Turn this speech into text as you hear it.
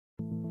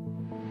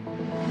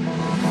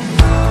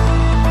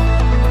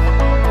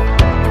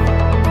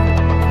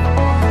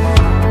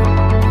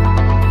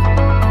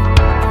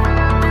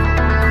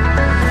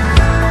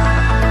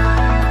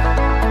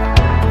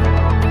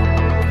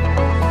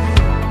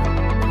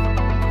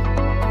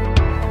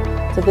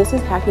So this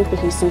is Hacking for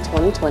Houston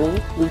 2020.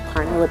 We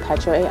partner with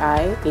Petro.ai,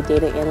 a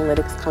data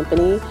analytics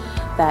company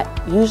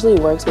that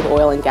usually works with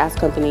oil and gas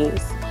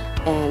companies,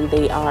 and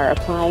they are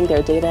applying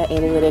their data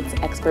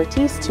analytics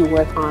expertise to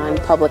work on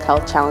public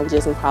health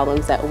challenges and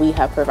problems that we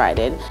have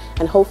provided.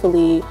 And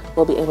hopefully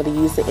we'll be able to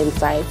use the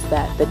insights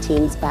that the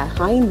teams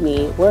behind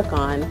me work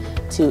on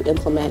to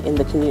implement in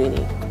the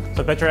community.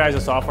 So Petro.ai is a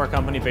software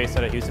company based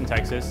out of Houston,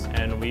 Texas,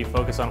 and we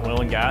focus on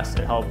oil and gas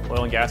and help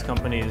oil and gas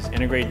companies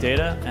integrate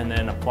data and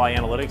then apply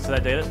analytics to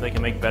that data so they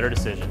can make better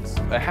decisions.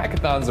 A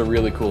hackathon is a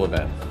really cool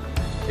event.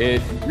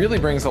 It really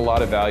brings a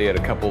lot of value at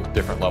a couple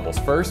different levels.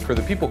 First, for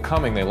the people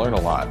coming, they learn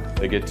a lot.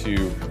 They get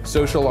to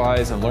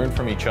socialize and learn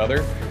from each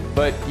other.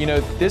 But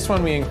this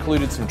one we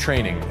included some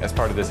training as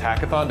part of this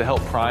hackathon to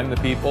help prime the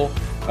people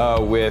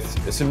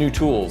with some new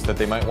tools that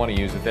they might want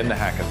to use within the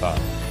hackathon.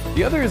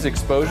 The other is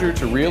exposure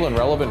to real and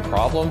relevant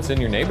problems in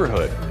your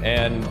neighborhood.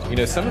 And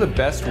some of the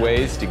best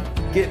ways to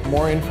get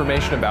more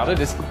information about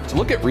it is to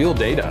look at real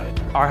data.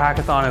 Our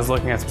hackathon is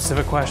looking at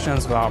specific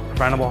questions about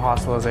preventable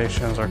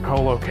hospitalizations or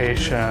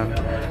co-location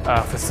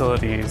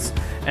facilities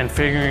and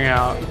figuring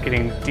out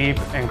getting deep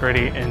and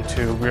gritty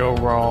into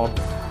real-world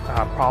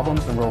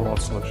problems and real-world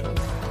solutions.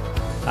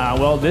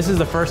 Well, this is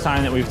the first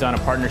time that we've done a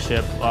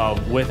partnership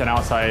with an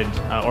outside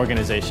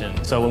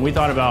organization. So when we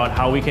thought about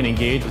how we can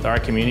engage with our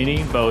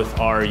community, both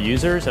our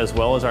users as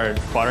well as our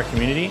broader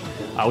community,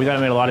 we thought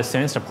it made a lot of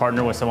sense to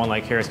partner with someone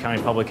like Harris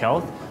County Public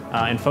Health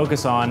and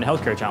focus on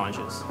healthcare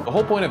challenges. The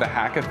whole point of a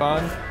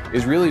hackathon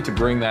is really to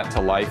bring that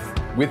to life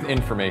with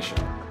information.